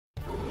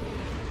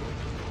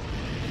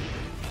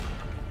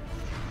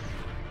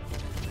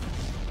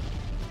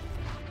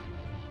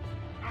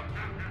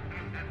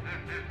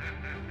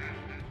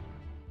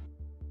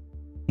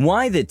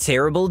Why the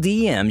terrible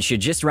DM should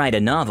just write a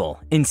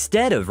novel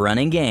instead of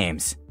running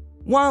games.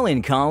 While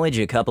in college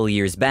a couple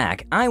years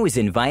back, I was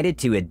invited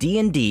to a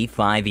D&D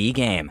 5e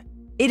game.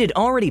 It had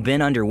already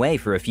been underway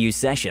for a few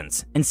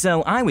sessions, and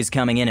so I was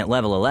coming in at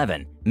level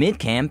 11,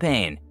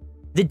 mid-campaign.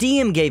 The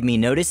DM gave me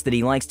notice that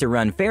he likes to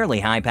run fairly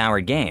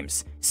high-powered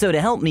games, so to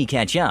help me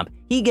catch up,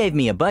 he gave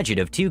me a budget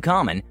of 2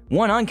 common,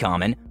 1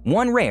 uncommon,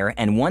 1 rare,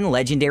 and 1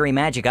 legendary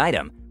magic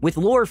item, with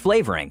lore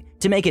flavoring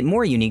to make it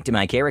more unique to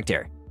my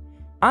character.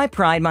 I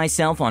pride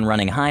myself on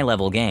running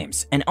high-level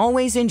games and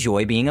always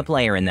enjoy being a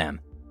player in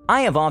them.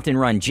 I have often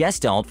run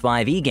Gestalt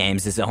 5e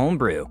games as a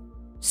homebrew.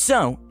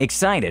 So,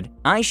 excited,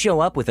 I show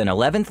up with an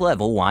 11th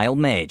level Wild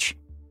Mage.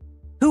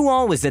 Who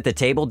all was at the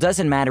table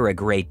doesn't matter a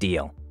great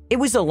deal. It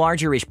was a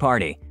larger-ish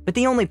party, but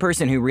the only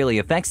person who really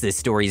affects this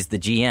story is the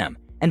GM,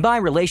 and by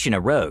relation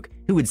a rogue,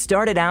 who had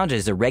started out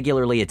as a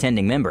regularly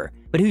attending member,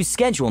 but whose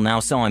schedule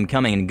now saw him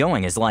coming and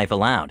going as life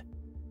allowed.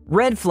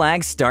 Red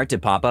flags start to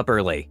pop up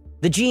early.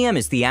 The GM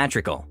is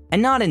theatrical,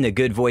 and not in the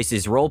good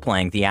voices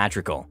role-playing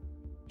theatrical.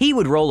 He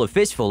would roll a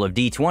fistful of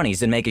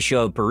D20s and make a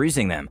show of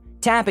perusing them,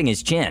 tapping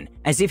his chin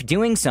as if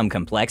doing some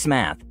complex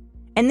math.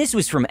 And this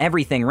was from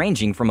everything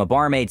ranging from a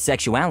barmaid's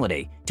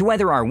sexuality to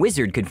whether our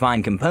wizard could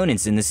find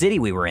components in the city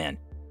we were in.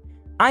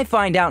 I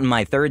find out in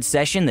my 3rd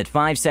session that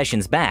 5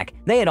 sessions back,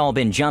 they had all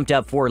been jumped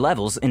up 4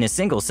 levels in a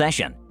single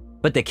session.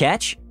 But the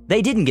catch?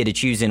 They didn't get to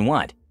choose in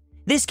what.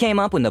 This came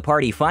up when the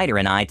party fighter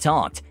and I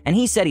talked, and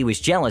he said he was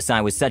jealous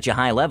I was such a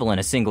high level in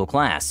a single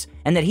class,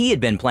 and that he had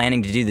been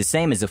planning to do the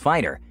same as a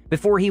fighter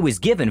before he was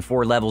given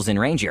 4 levels in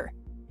Ranger.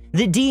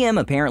 The DM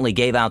apparently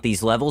gave out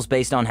these levels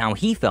based on how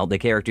he felt the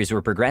characters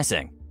were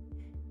progressing.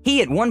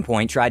 He at one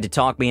point tried to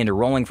talk me into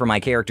rolling for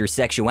my character's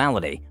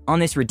sexuality on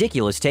this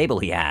ridiculous table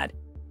he had.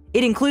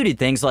 It included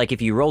things like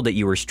if you rolled that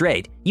you were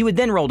straight, you would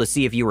then roll to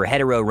see if you were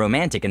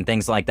hetero-romantic and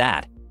things like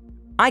that.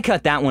 I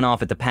cut that one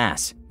off at the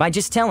pass by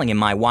just telling him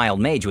my Wild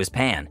Mage was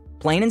pan,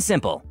 plain and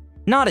simple.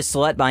 Not a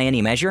slut by any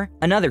measure,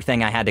 another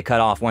thing I had to cut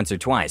off once or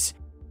twice,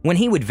 when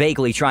he would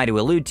vaguely try to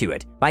allude to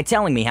it by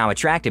telling me how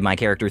attractive my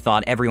character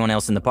thought everyone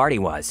else in the party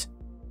was.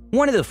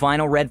 One of the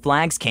final red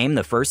flags came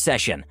the first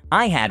session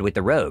I had with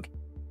the rogue.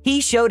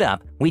 He showed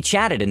up, we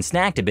chatted and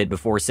snacked a bit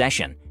before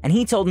session, and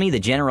he told me the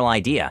general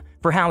idea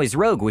for how his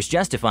rogue was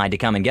justified to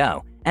come and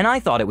go, and I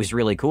thought it was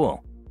really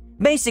cool.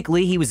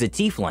 Basically, he was a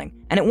tiefling,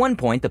 and at one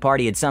point the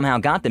party had somehow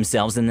got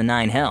themselves in the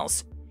 9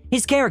 hells.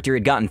 His character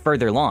had gotten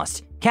further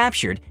lost,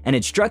 captured, and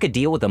had struck a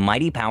deal with a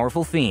mighty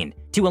powerful fiend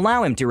to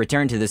allow him to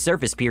return to the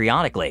surface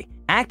periodically,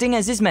 acting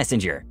as his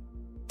messenger.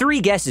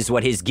 3 guesses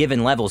what his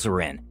given levels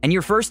were in, and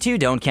your first 2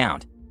 don't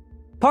count.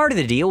 Part of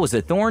the deal was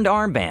a thorned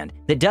armband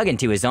that dug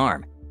into his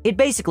arm. It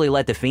basically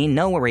let the fiend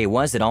know where he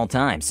was at all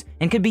times,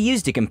 and could be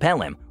used to compel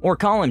him or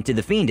call him to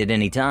the fiend at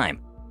any time.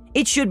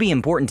 It should be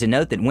important to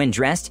note that when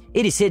dressed,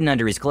 it is hidden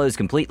under his clothes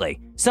completely,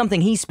 something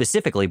he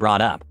specifically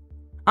brought up.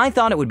 I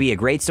thought it would be a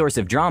great source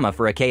of drama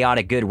for a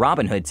chaotic good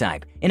Robin Hood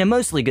type in a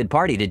mostly good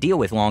party to deal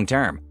with long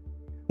term.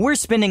 We're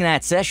spending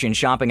that session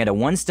shopping at a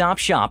one-stop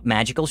shop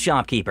magical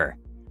shopkeeper.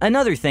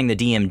 Another thing the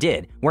DM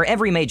did, where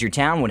every major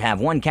town would have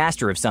one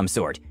caster of some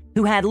sort,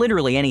 who had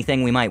literally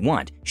anything we might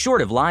want,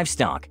 short of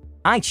livestock.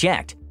 I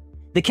checked.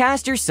 The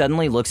caster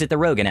suddenly looks at the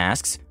rogue and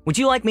asks, "Would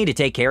you like me to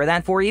take care of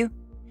that for you?"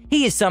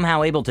 He is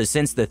somehow able to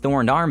sense the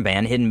thorned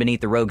armband hidden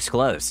beneath the rogue's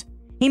clothes.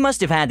 He must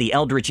have had the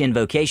Eldritch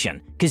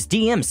Invocation, cause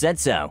DM said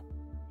so.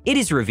 It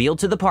is revealed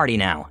to the party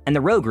now, and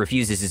the rogue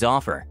refuses his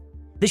offer.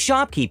 The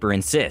shopkeeper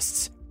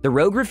insists. The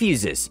rogue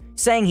refuses,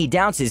 saying he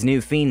doubts his new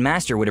fiend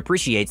master would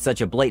appreciate such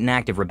a blatant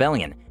act of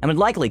rebellion and would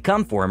likely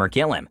come for him or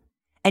kill him.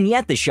 And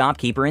yet the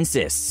shopkeeper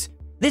insists.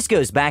 This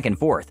goes back and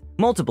forth,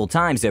 multiple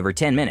times over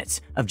 10 minutes,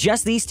 of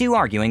just these 2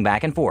 arguing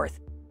back and forth.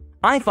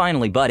 I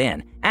finally butt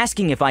in,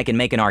 asking if I can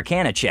make an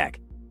Arcana check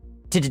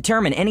to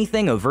determine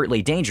anything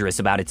overtly dangerous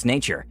about its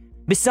nature,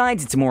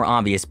 besides its more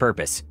obvious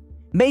purpose.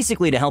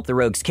 Basically to help the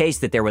rogue's case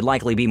that there would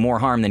likely be more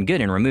harm than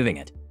good in removing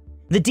it.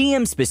 The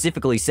DM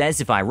specifically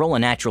says if I roll a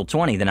natural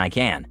 20 then I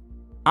can.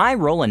 I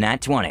roll a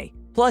nat 20,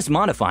 plus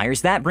modifiers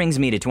that brings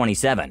me to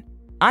 27.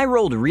 I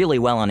rolled really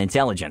well on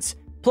intelligence,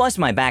 plus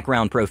my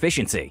background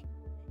proficiency.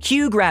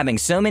 Q grabbing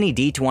so many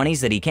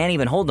d20s that he can't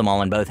even hold them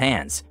all in both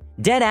hands,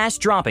 dead ass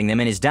dropping them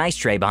in his dice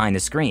tray behind the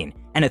screen,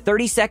 and a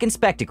 30-second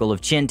spectacle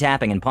of chin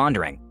tapping and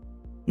pondering.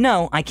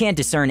 No, I can't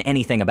discern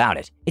anything about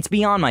it. It's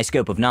beyond my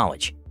scope of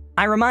knowledge.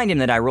 I remind him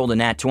that I rolled a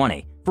nat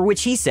 20, for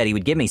which he said he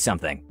would give me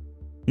something.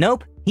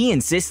 Nope, he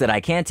insists that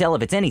I can't tell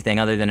if it's anything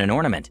other than an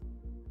ornament.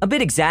 A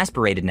bit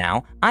exasperated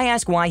now, I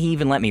ask why he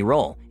even let me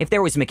roll, if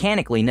there was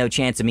mechanically no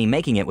chance of me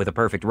making it with a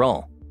perfect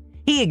roll.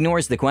 He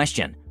ignores the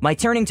question by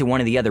turning to one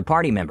of the other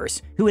party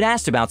members who had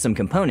asked about some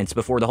components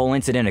before the whole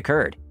incident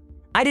occurred.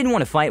 I didn't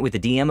want to fight with the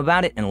DM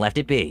about it and left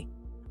it be.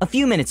 A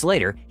few minutes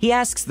later, he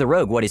asks the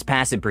rogue what his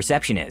passive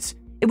perception is.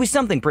 It was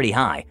something pretty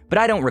high, but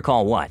I don't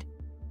recall what.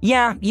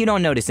 Yeah, you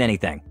don't notice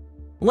anything.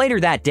 Later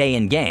that day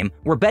in-game,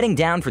 we're bedding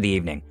down for the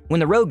evening when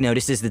the rogue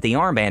notices that the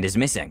armband is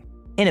missing.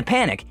 In a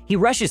panic, he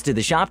rushes to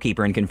the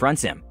shopkeeper and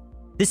confronts him.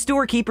 The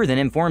storekeeper then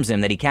informs him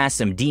that he cast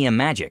some DM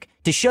magic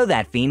to show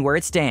that fiend where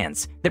it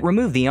stands, that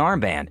removed the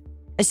armband,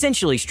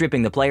 essentially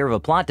stripping the player of a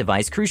plot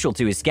device crucial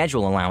to his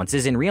schedule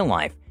allowances in real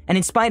life, and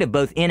in spite of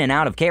both in and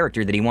out of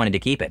character that he wanted to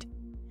keep it.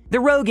 The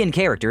rogue in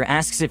character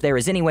asks if there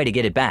is any way to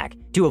get it back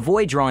to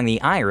avoid drawing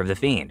the ire of the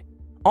fiend,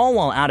 all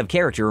while out of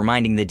character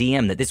reminding the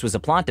DM that this was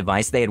a plot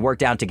device they had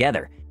worked out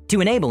together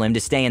to enable him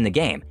to stay in the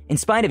game in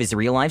spite of his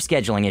real-life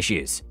scheduling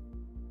issues.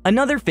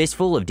 Another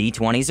fistful of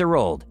D20s are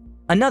rolled.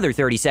 Another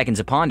 30 seconds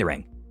of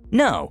pondering.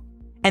 No.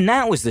 And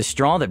that was the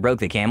straw that broke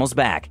the camel's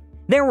back.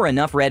 There were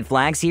enough red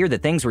flags here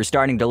that things were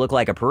starting to look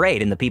like a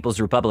parade in the People's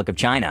Republic of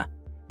China.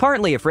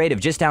 Partly afraid of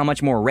just how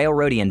much more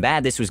railroady and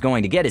bad this was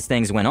going to get as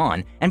things went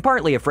on, and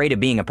partly afraid of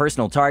being a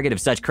personal target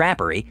of such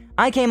crappery,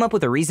 I came up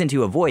with a reason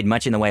to avoid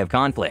much in the way of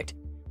conflict.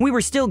 We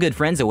were still good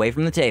friends away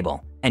from the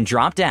table, and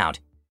dropped out.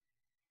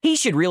 He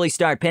should really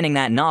start penning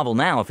that novel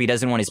now if he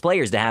doesn't want his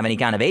players to have any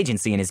kind of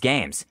agency in his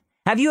games.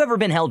 Have you ever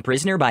been held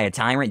prisoner by a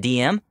tyrant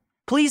DM?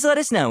 Please let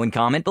us know and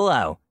comment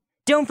below.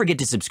 Don't forget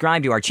to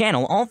subscribe to our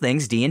channel, All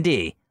Things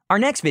D&D. Our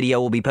next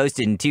video will be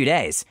posted in 2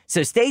 days,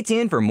 so stay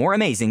tuned for more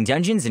amazing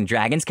Dungeons &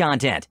 Dragons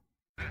content.